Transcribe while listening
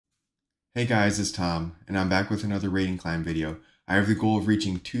Hey guys, it's Tom, and I'm back with another rating climb video. I have the goal of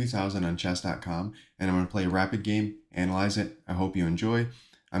reaching 2,000 on chess.com, and I'm going to play a rapid game, analyze it. I hope you enjoy.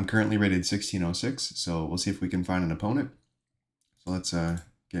 I'm currently rated 1606, so we'll see if we can find an opponent. So let's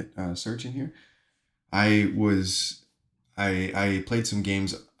get searching here. I played some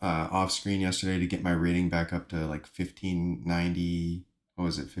games off screen yesterday to get my rating back up to like 1590. What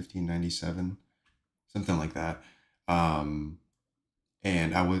was it? 1597, something like that.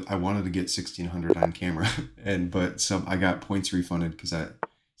 And I wanted to get 1600 on camera, but I got points refunded because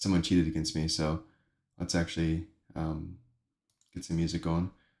someone cheated against me. So let's actually get some music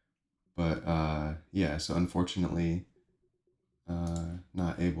going. But yeah, so unfortunately,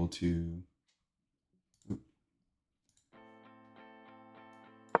 not able to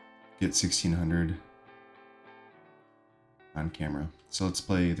get 1600 on camera. So let's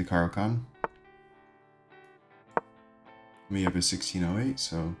play the Caro-Kann. We have a 1608,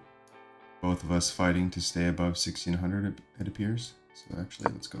 so both of us fighting to stay above 1600, it appears. So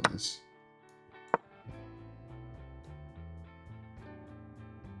actually, let's go with this.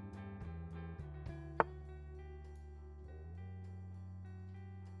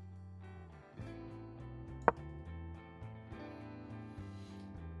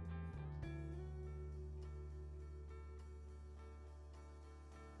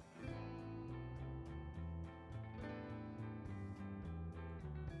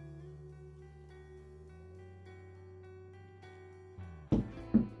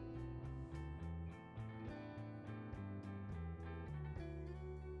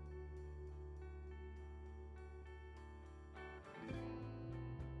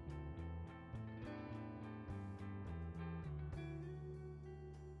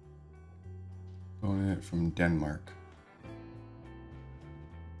 Opponent from Denmark.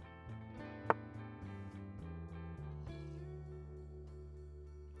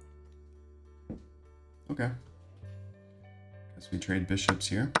 Okay. Guess we trade bishops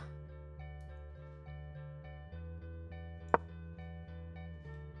here.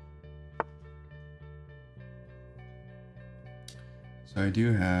 So I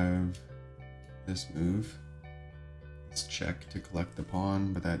do have this move. Let's check to collect the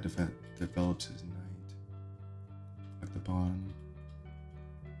pawn, but that develops his knight. Collect the pawn.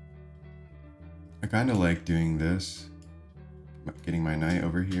 I kind of like doing this, getting my knight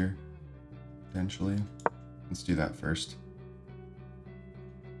over here, potentially. Let's do that first.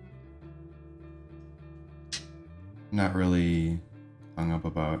 I'm not really hung up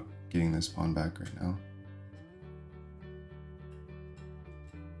about getting this pawn back right now.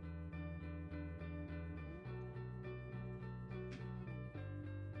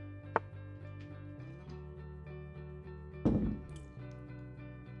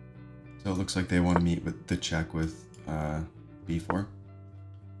 So it looks like they want to meet with the check with b4. Or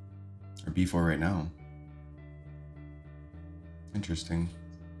b4 right now. Interesting.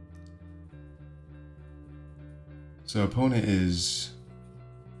 So opponent is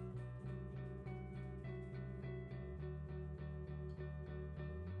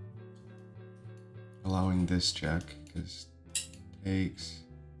allowing this check because takes,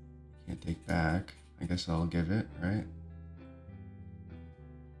 can't take back. I guess I'll give it, right?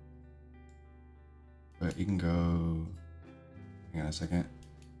 But you can go, hang on a second,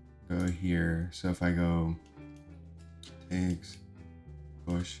 go here. So if I go takes,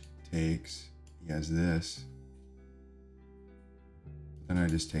 push, takes, he has this. Then I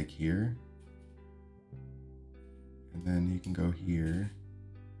just take here. And then he can go here.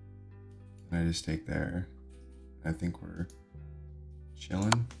 And I just take there. I think we're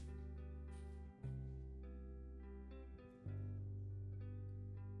chilling.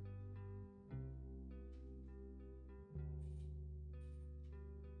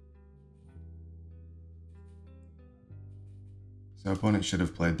 So opponent should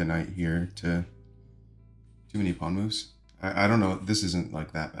have played the knight here to too many pawn moves. I don't know, this isn't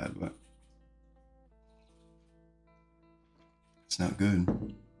like that bad, but it's not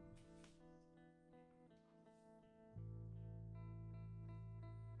good.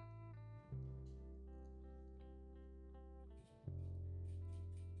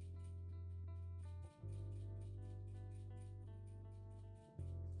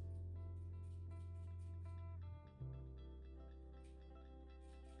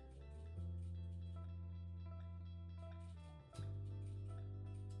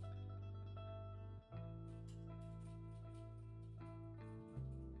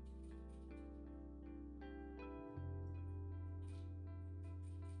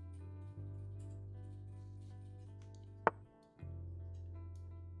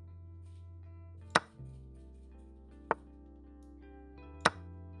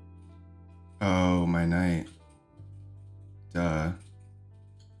 Oh, my knight. Duh.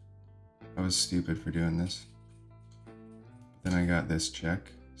 I was stupid for doing this. Then I got this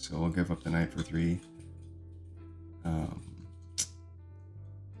check, so we'll give up the knight for 3. Oh,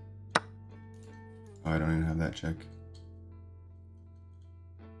 I don't even have that check.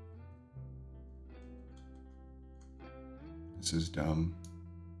 This is dumb.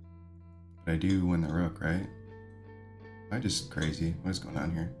 But I do win the rook, right? Am I just crazy? What is going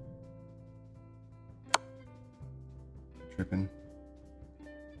on here? Tripping.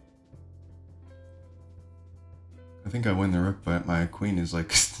 I think I win the rook, but my queen is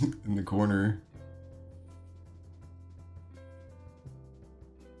like in the corner.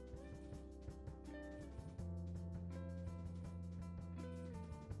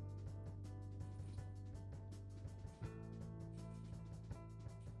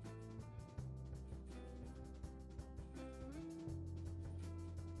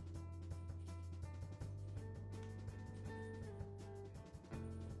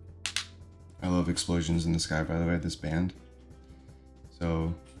 I love explosions in the sky, by the way, this band.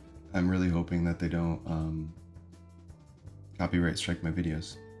 So I'm really hoping that they don't copyright strike my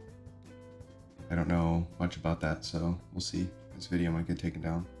videos. I don't know much about that, so we'll see. This video might get taken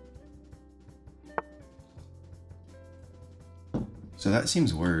down. So that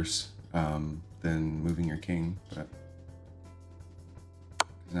seems worse than moving your king, but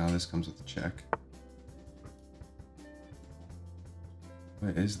now this comes with a check.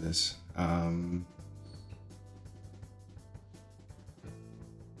 What is this?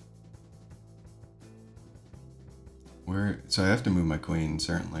 So I have to move my queen,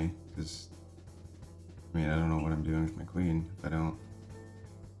 certainly, because, I mean, I don't know what I'm doing with my queen if I don't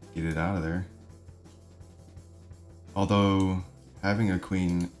get it out of there. Although, having a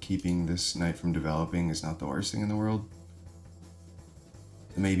queen keeping this knight from developing is not the worst thing in the world.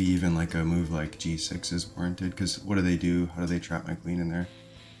 Maybe even like a move like g6 is warranted, because what do they do? How do they trap my queen in there?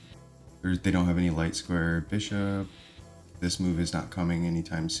 They don't have any light square bishop. This move is not coming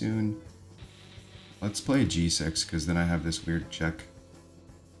anytime soon. Let's play g6, because then I have this weird check.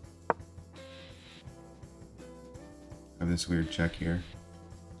 I have this weird check here.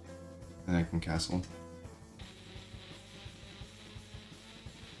 And I can castle.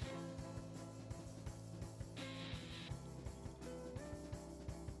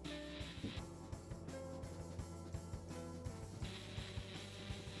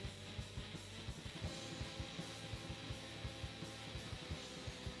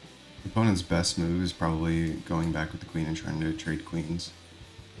 Opponent's best move is probably going back with the queen and trying to trade queens.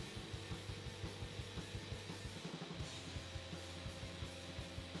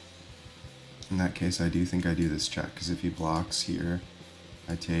 In that case, I do think I do this check, because if he blocks here,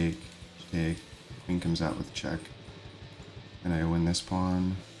 I take, queen comes out with check, and I win this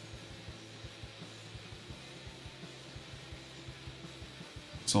pawn.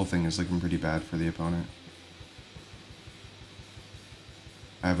 This whole thing is looking pretty bad for the opponent.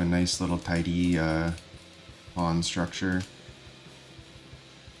 I have a nice little tidy pawn structure.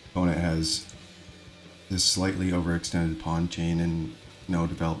 Opponent has this slightly overextended pawn chain and no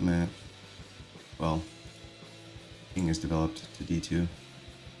development. Well, king is developed to d2.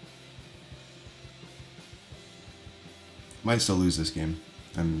 Might still lose this game.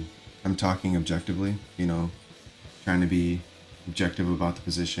 I'm talking objectively, you know, trying to be objective about the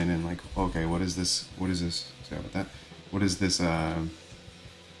position and like, okay, what is this? Sorry about that. What does this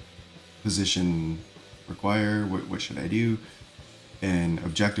position require? What should I do? And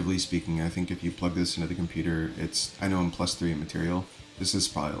objectively speaking, I think if you plug this into the computer, I know I'm +3 in material. This is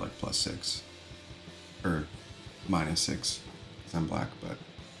probably like +6 or -6 because I'm black, but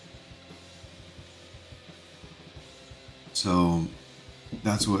so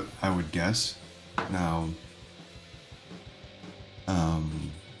that's what I would guess. Now,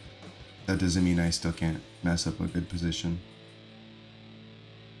 that doesn't mean I still can't mess up a good position.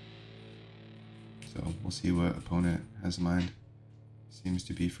 So we'll see what opponent has in mind. Seems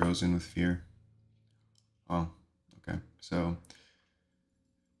to be frozen with fear. Oh, okay. So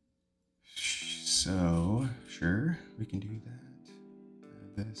sure, we can do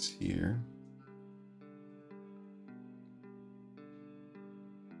that. This here.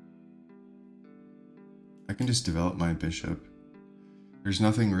 I can just develop my bishop. There's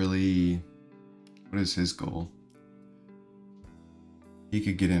nothing really. What is his goal? He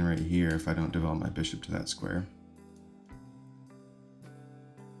could get in right here if I don't develop my bishop to that square.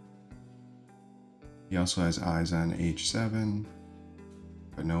 He also has eyes on h7,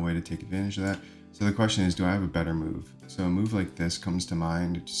 but no way to take advantage of that. So the question is, do I have a better move? So a move like this comes to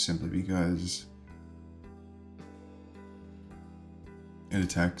mind just simply because It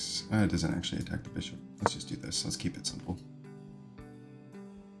attacks. It doesn't actually attack the bishop. Let's just do this. Let's keep it simple.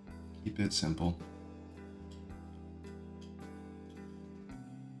 Keep it simple.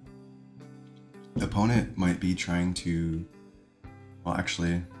 The opponent might be trying to... Well,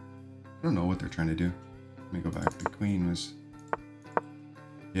 actually, I don't know what they're trying to do. Let me go back. The queen was...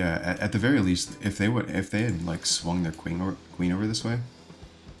 Yeah, at the very least, if they had like swung their queen over this way,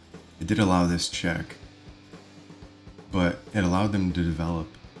 it did allow this check. But it allowed them to develop...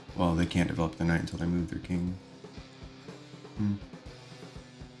 Well, they can't develop the knight until they move their king.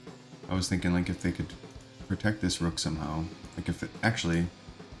 I was thinking, like, if they could protect this rook somehow. Like, if it... Actually...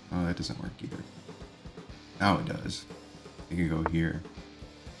 Oh, that doesn't work either. Now it does. They could go here.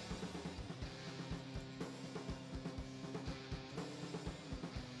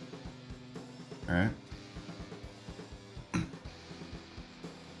 Alright.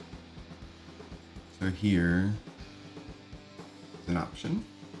 So here... an option.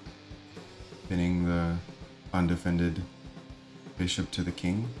 Pinning the undefended bishop to the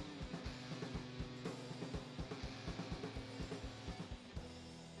king.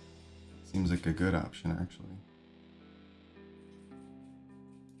 Seems like a good option, actually.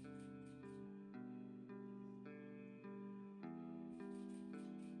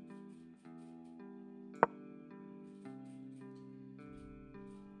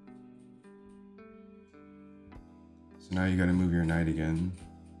 So now you gotta move your knight again.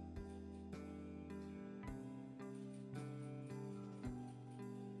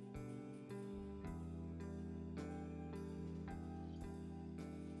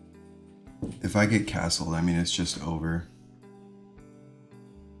 If I get castled, I mean, it's just over.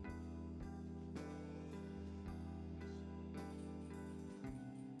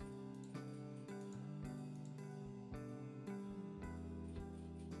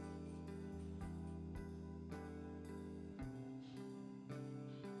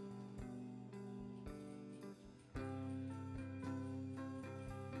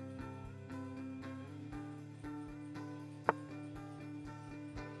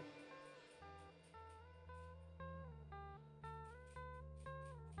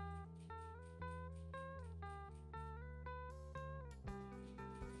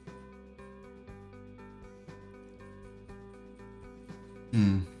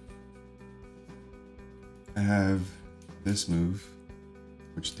 I have this move,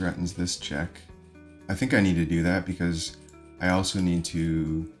 which threatens this check. I think I need to do that because I also need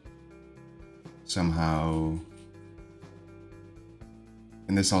to somehow...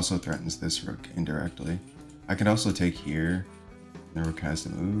 And this also threatens this rook indirectly. I can also take here, and the rook has to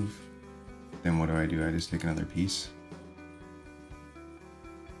move. Then what do? I just take another piece.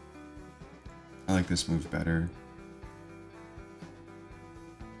 I like this move better.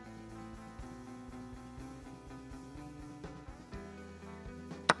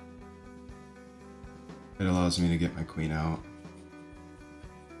 It allows me to get my queen out.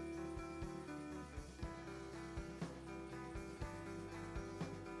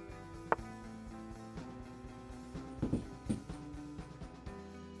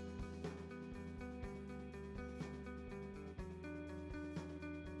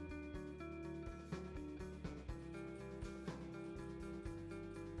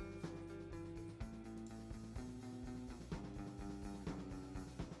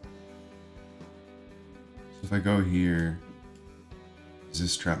 If I go here, does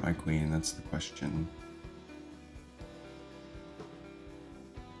this trap my queen? That's the question.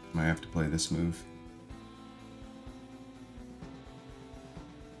 Might have to play this move.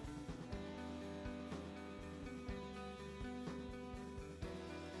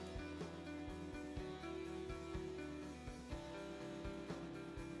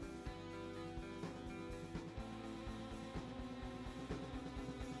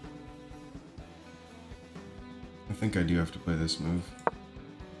 I think I do have to play this move.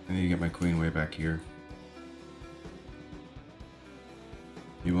 I need to get my queen way back here.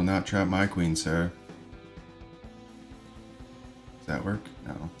 You will not trap my queen, sir. Does that work?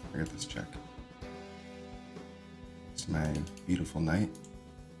 No. I got this check. It's my beautiful knight.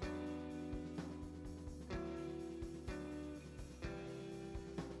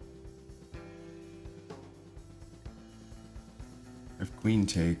 If queen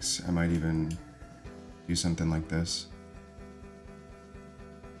takes, I might even do something like this.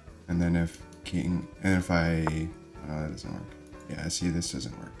 And then if king, and if I, oh, that doesn't work. Yeah, see, this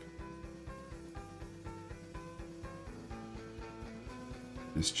doesn't work.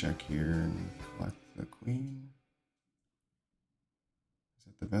 Just check here and collect the queen. Is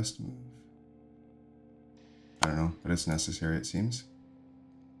that the best move? I don't know, but it's necessary, it seems.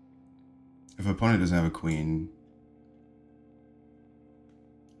 If an opponent doesn't have a queen,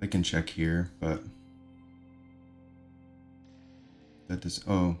 I can check here, but that does,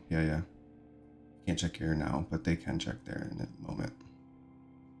 oh, yeah. Can't check here now, but they can check there in a moment.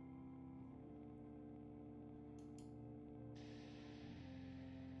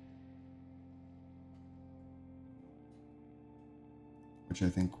 Which I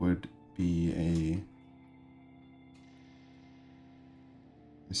think would be a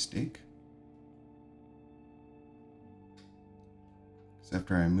mistake. Because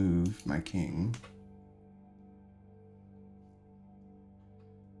after I move my king,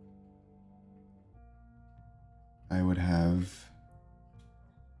 I would have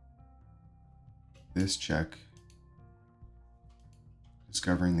this check,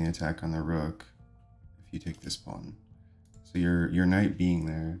 discovering the attack on the rook if you take this pawn. So your knight being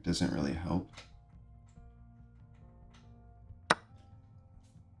there doesn't really help.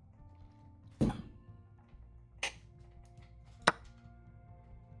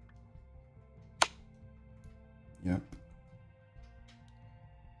 Yep.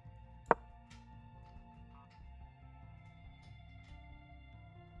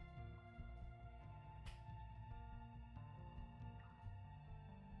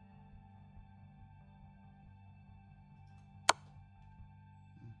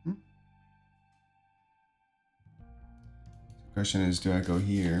 The question is, do I go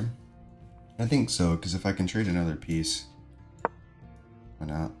here? I think so, because if I can trade another piece, why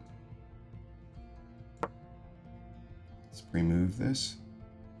not? Let's remove this.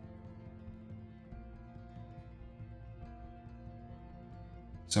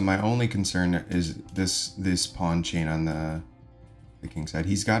 So my only concern is this pawn chain on the king side.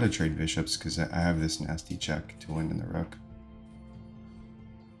 He's got to trade bishops because I have this nasty check to win in the rook.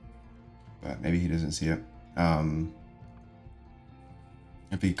 But maybe he doesn't see it.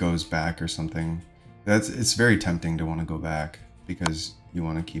 If he goes back or something, it's very tempting to want to go back because you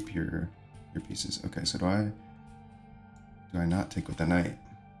want to keep your pieces. Okay, so do I not take with the knight?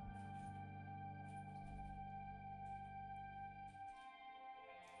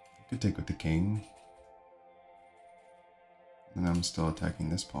 I could take with the king. And I'm still attacking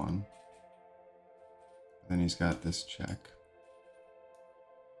this pawn. Then he's got this check.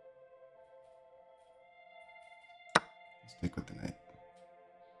 Let's take with the knight.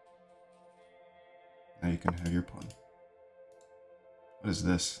 Now you can have your pawn. What is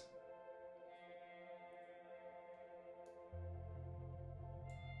this?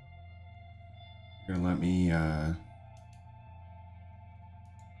 You're gonna let me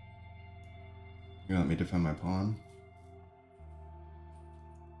defend my pawn.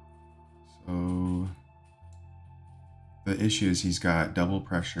 So the issue is he's got double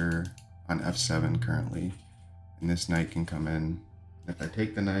pressure on f7 currently, and this knight can come in. If I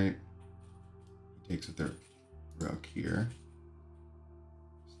take the knight, he takes with the rook here.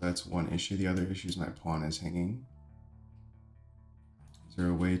 So that's one issue. The other issue is my pawn is hanging. Is there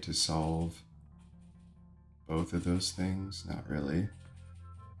a way to solve both of those things? Not really.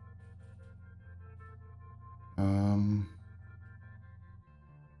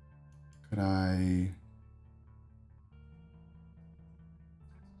 Could I...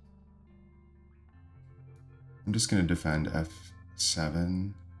 I'm just going to defend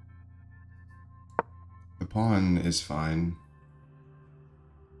f7. The pawn is fine.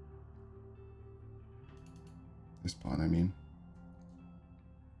 This pawn, I mean.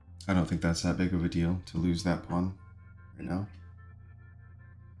 I don't think that's that big of a deal to lose that pawn right now.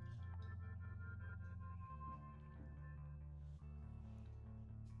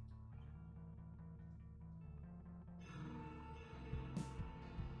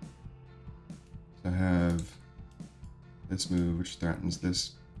 So I have this move, which threatens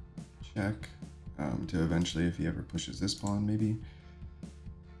this check, to eventually, if he ever pushes this pawn, maybe.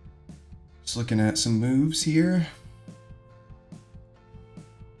 Just looking at some moves here.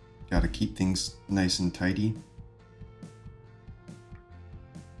 Gotta keep things nice and tidy.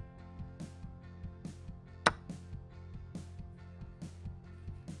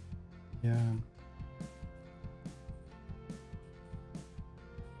 Yeah.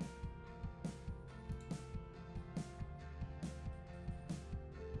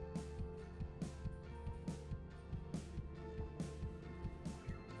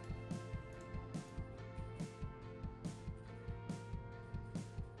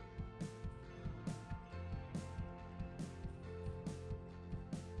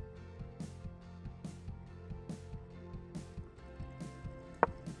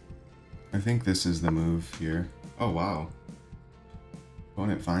 I think this is the move here. Oh, wow.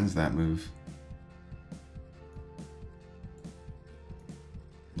 Opponent finds that move.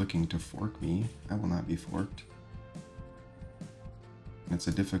 Looking to fork me. I will not be forked. It's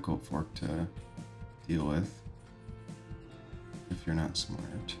a difficult fork to deal with if you're not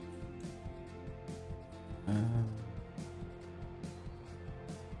smart.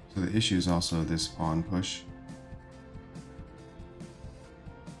 So the issue is also this pawn push.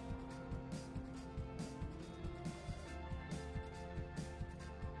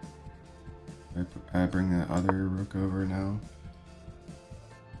 I bring the other rook over now.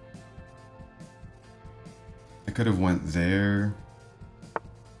 I could have went there,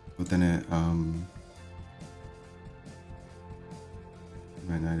 but then it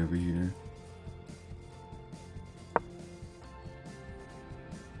my knight over here.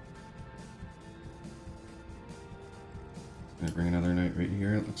 Gonna bring another knight right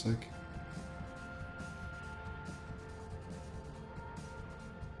here, it looks like.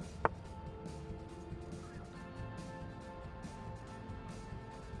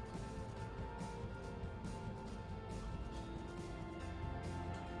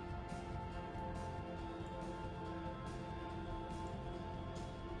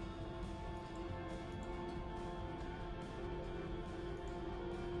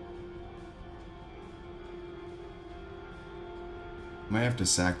 Might have to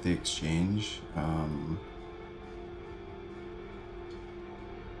sack the exchange,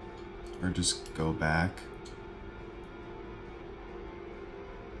 or just go back.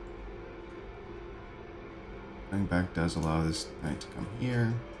 Going back does allow this knight to come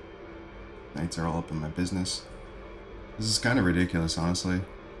here. Knights are all up in my business. This is kind of ridiculous, honestly.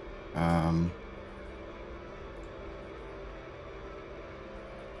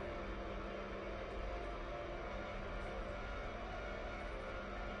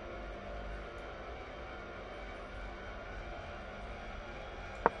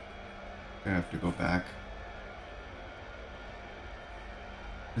 I have to go back.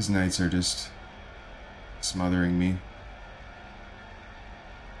 His knights are just smothering me.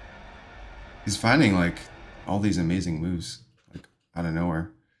 He's finding like all these amazing moves, like out of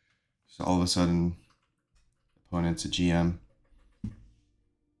nowhere. So all of a sudden, opponent's a GM.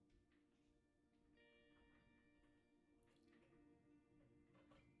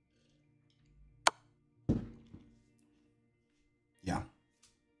 Yeah.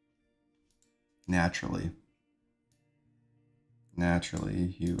 Naturally,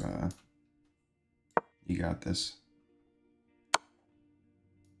 you got this.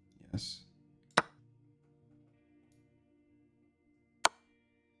 Yes.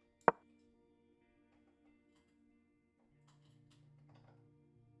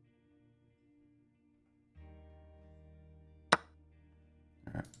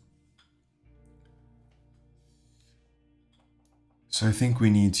 All right. So I think we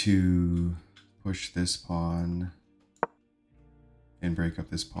need to push this pawn and break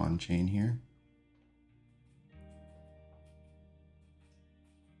up this pawn chain here.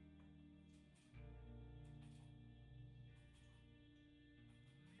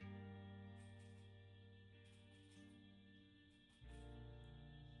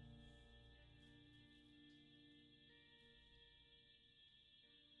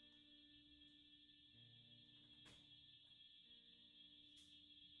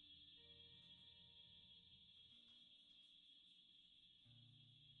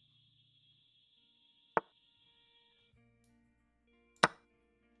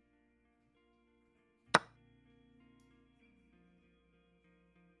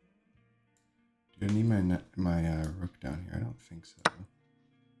 Do I need my rook down here? I don't think so.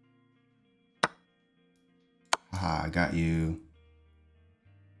 Haha, I got you.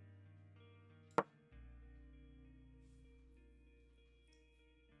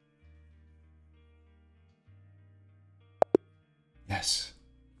 Yes.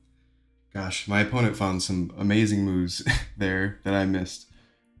 Gosh, my opponent found some amazing moves there that I missed.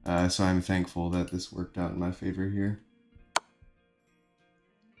 So I'm thankful that this worked out in my favor here.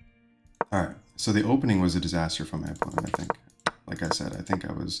 Alright, so the opening was a disaster for my opponent, I think. Like I said,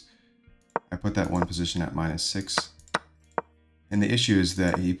 I put that one position at -6. And the issue is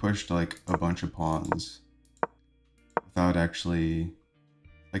that he pushed like a bunch of pawns without actually,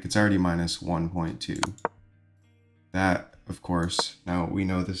 like it's already -1.2. That, of course, now we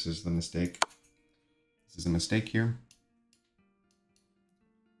know this is the mistake. This is a mistake here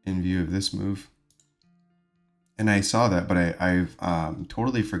in view of this move. And I saw that, but I've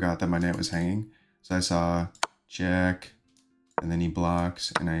totally forgot that my knight was hanging. So I saw check, and then he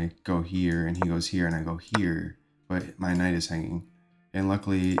blocks, and I go here, and he goes here, and I go here. But my knight is hanging. And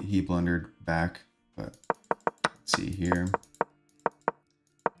luckily, he blundered back. But let's see here.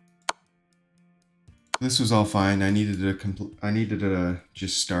 This was all fine. I needed to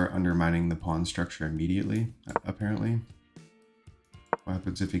just start undermining the pawn structure immediately, apparently. What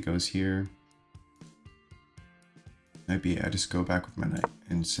happens if he goes here? Might be I just go back with my knight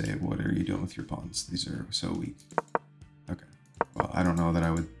and say, what are you doing with your pawns? These are so weak. Okay. Well, I don't know that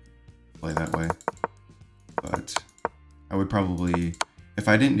I would play that way. But I would probably, if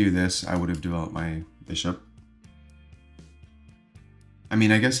I didn't do this, I would have developed my bishop. I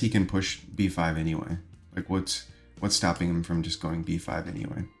mean, I guess he can push b5 anyway. Like, what's stopping him from just going b5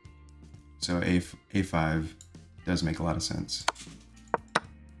 anyway? So a5 does make a lot of sense.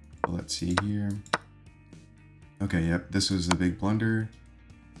 Well, let's see here. Okay, yep, this was the big blunder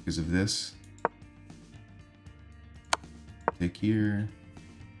because of this. Take here.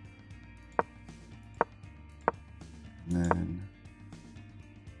 And then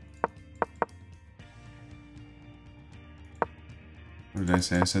what did I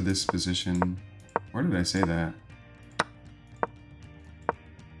say? I said this position. Where did I say that?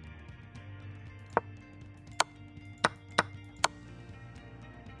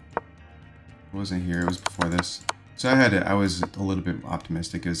 It wasn't here, it was before this. So I was a little bit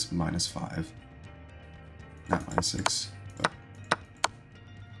optimistic as -5. Not -6, but.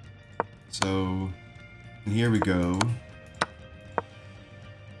 So, and here we go.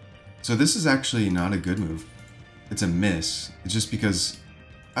 So this is actually not a good move. It's a miss. It's just because,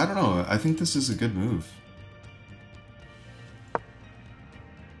 I don't know, I think this is a good move.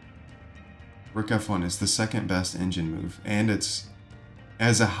 Rook F1 is the second best engine move, and it's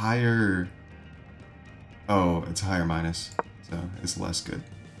as a higher, oh, it's a higher minus, so it's less good.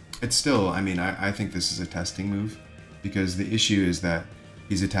 It's still, I mean, I think this is a testing move, because the issue is that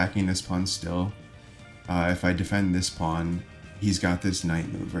he's attacking this pawn still. If I defend this pawn, he's got this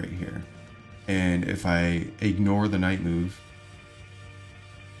knight move right here. And if I ignore the knight move,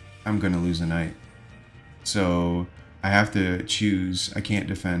 I'm going to lose a knight. So I have to choose, I can't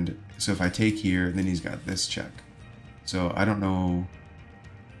defend. So if I take here, then he's got this check. So I don't know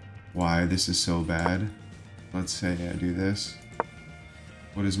why this is so bad. Let's say I do this.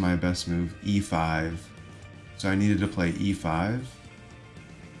 What is my best move? E5. So I needed to play E5.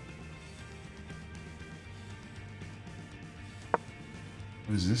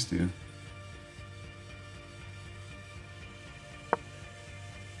 What does this do?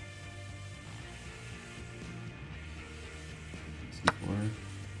 C4.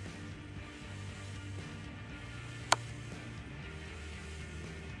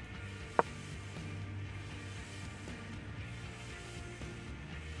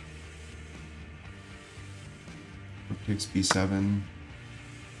 Rook takes B7.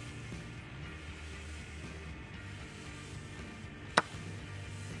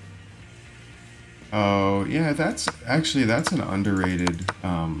 Oh, yeah, that's an underrated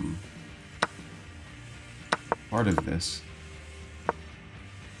part of this.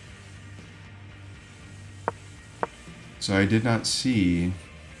 So I did not see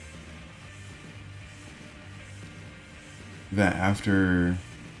that after,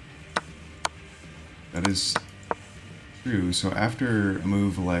 that is true. So after a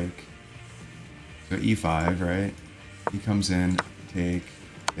move like, so E5, right? He comes in,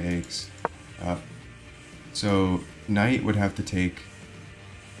 takes, up. So knight would have to take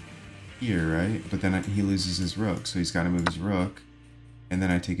here, right? But then he loses his rook, so he's got to move his rook. And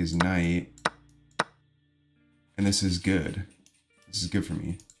then I take his knight. And this is good. This is good for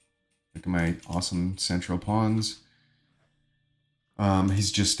me. Look at my awesome central pawns.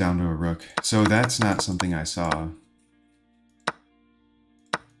 He's just down to a rook. So that's not something I saw.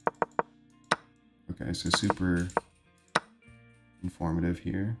 Okay, so super informative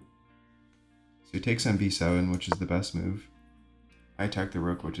here. So he takes on b7, which is the best move. I attack the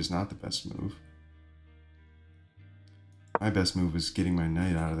rook, which is not the best move. My best move was getting my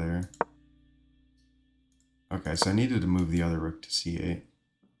knight out of there. Okay, so I needed to move the other rook to c8.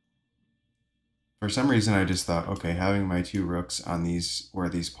 For some reason, I just thought, okay, having my two rooks on these, where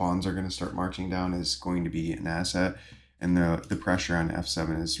these pawns are going to start marching down, is going to be an asset, and the pressure on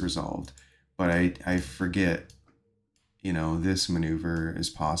f7 is resolved. But I forget, you know, this maneuver is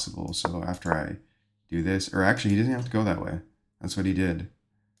possible. So after I do this, or actually, he doesn't have to go that way. That's what he did.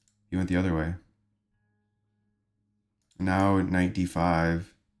 He went the other way. Now knight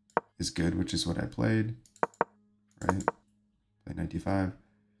d5 is good, which is what I played. Right? Play knight d5.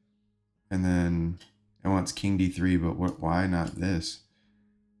 And then it wants king d3, but why not this?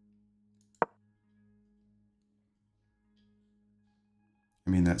 I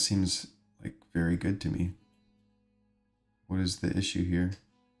mean, that seems like very good to me. What is the issue here?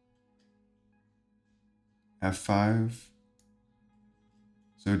 f5.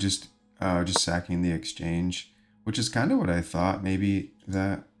 So just sacking the exchange, which is kind of what I thought maybe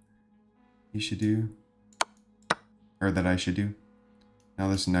that he should do, or that I should do. Now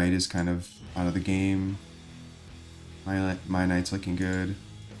this knight is kind of out of the game. My knight's looking good.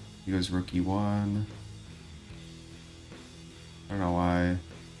 He goes rook e1. I don't know why.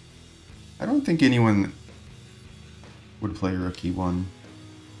 I don't think anyone would play rook e1.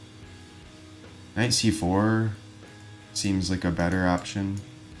 Knight c4 seems like a better option.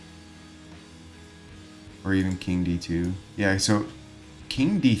 Or even king d2. Yeah, so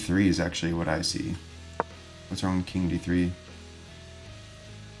king d3 is actually what I see. What's wrong with king d3?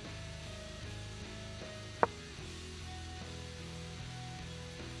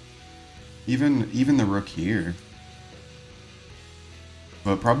 Even the rook here.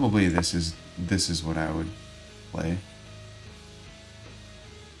 But probably this is what I would play.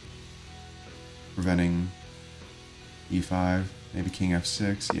 Preventing e5, maybe king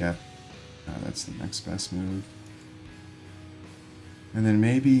f6, yeah. That's the next best move. And then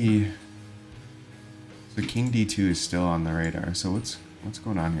maybe, so king d2 is still on the radar. So what's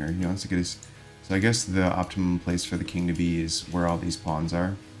going on here? He wants to get his, so I guess the optimum place for the king to be is where all these pawns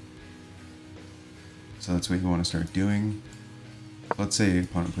are. So that's what you want to start doing. Let's say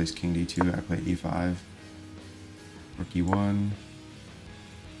opponent plays king d2, I play e5, rook e1.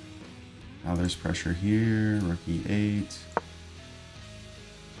 Now there's pressure here, rook e8,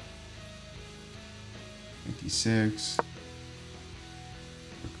 rook d6, rook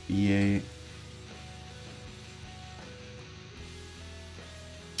b8.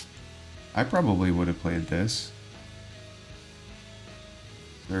 I probably would have played this.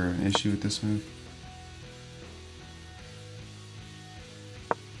 Is there an issue with this move?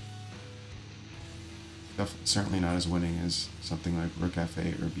 Certainly not as winning as something like rook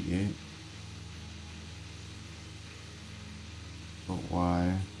f8 or b8. But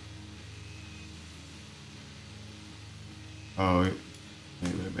why? Oh, wait. I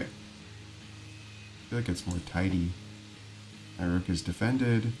feel like it's more tidy. My rook is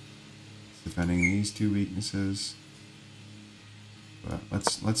defended. It's defending these two weaknesses.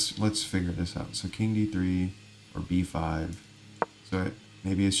 But let's figure this out. So king d3 or b5. So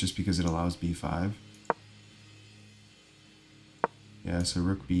maybe it's just because it allows b5. Yeah, so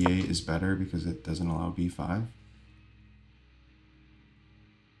rook b8 is better because it doesn't allow b5.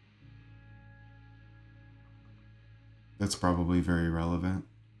 That's probably very relevant.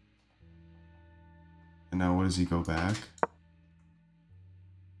 And now what does he go back?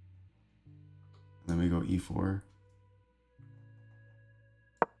 And then we go e4.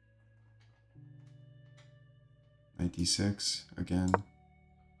 Knight d6 again.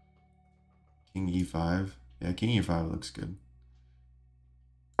 King e5. Yeah, king e5 looks good.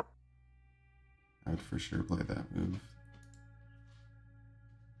 I would for sure play that move.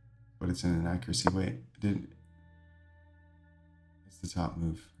 But it's in inaccuracy. Wait, it's the top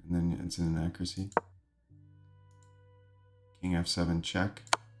move, and then it's in inaccuracy. King f7 check.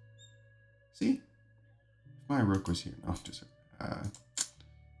 See? If my rook was here. No, just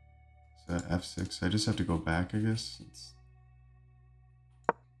so f6. I just have to go back, I guess.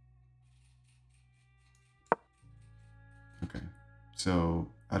 Okay.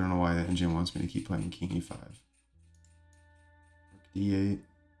 So I don't know why the engine wants me to keep playing king e5. Rook d8.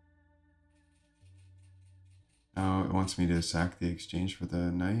 Now it wants me to sack the exchange for the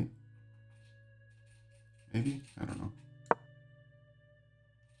knight. Maybe? I don't know.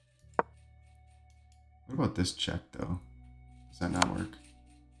 What about this check, though? Does that not work?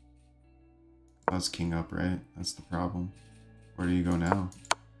 That's king up, right? That's the problem. Where do you go now?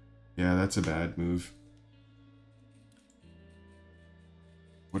 Yeah, that's a bad move.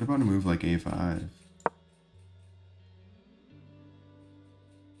 What about a move like a5?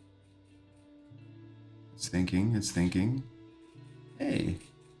 It's thinking, it's thinking. Hey,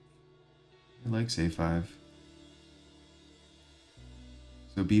 it likes a5.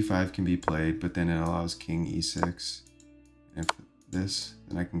 So b5 can be played, but then it allows king e6. And if this,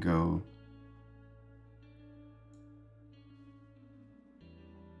 then I can go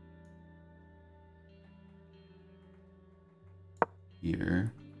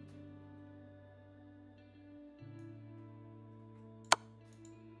here.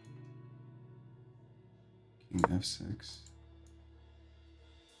 King f6.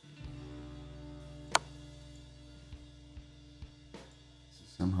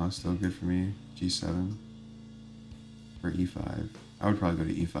 Somehow still good for me. G7 or E5. I would probably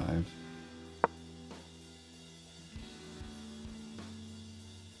go to E5.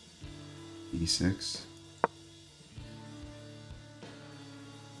 E6.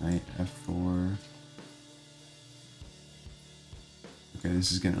 Knight F4. Okay,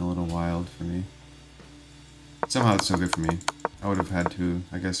 this is getting a little wild for me. Somehow it's so good for me. I would have had to.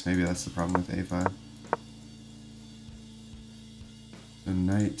 I guess maybe that's the problem with A5. The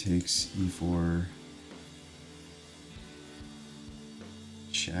knight takes e4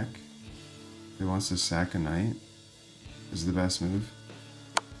 check. He wants to sack a knight. Is the best move.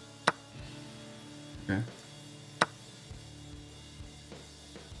 Okay.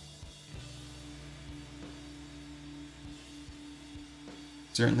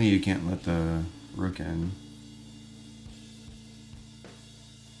 Certainly you can't let the rook in.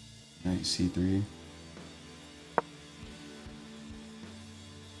 Knight c3.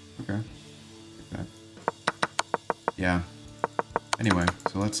 Okay. Like that. Yeah. Anyway,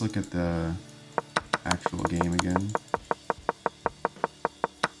 so let's look at the actual game again.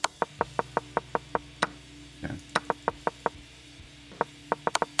 Okay.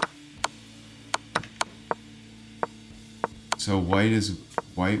 So white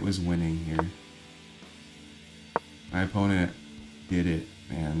was winning here. My opponent did it,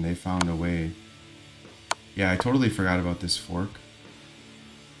 man. They found a way. Yeah, I totally forgot about this fork.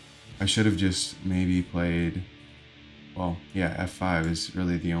 I should have just maybe played, well, yeah, f5 is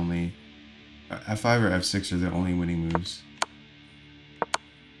really the only, f5 or f6 are the only winning moves.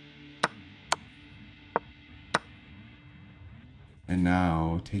 And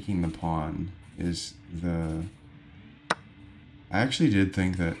now, taking the pawn is the... I actually did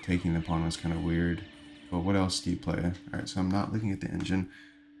think that taking the pawn was kind of weird, but what else do you play? Alright, so I'm not looking at the engine.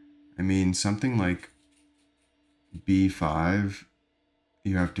 I mean, something like b5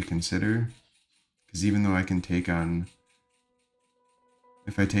 you have to consider, because even though I can take on...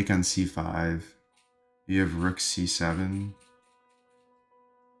 If I take on c5, you have rook c7.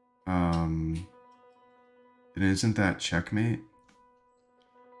 And isn't that checkmate?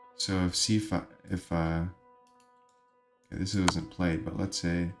 So if c5, okay, this wasn't played, but let's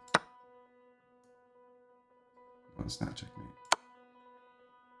say, well, it's not checkmate.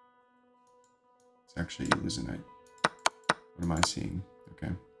 It's actually you lose a knight. What am I seeing?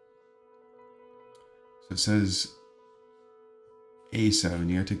 Okay. So it says a7.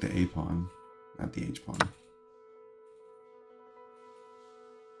 You gotta take the a pawn, not the h pawn.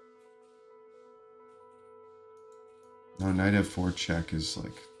 Now knight f4 check is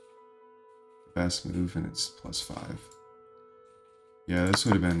like the best move, and it's +5. Yeah, this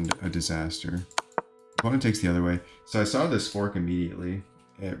would have been a disaster. Opponent takes the other way. So I saw this fork immediately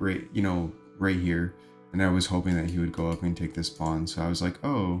at right here, and I was hoping that he would go up and take this pawn. So I was like,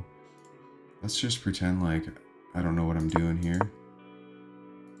 oh, let's just pretend like I don't know what I'm doing here.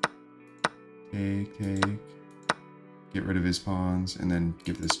 Take, get rid of his pawns, and then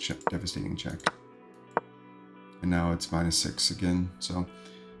give this devastating check. And now it's -6 again, so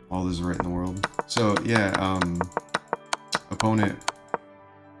all is right in the world. So yeah, opponent,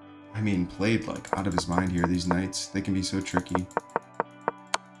 I mean, played like out of his mind here. These knights, they can be so tricky.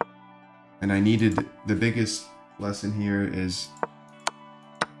 And I needed, the biggest lesson here is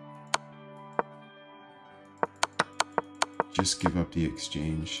just give up the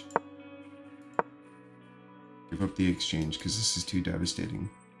exchange. Give up the exchange, because this is too devastating.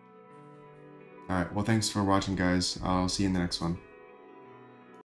 Alright, well, thanks for watching, guys. I'll see you in the next one.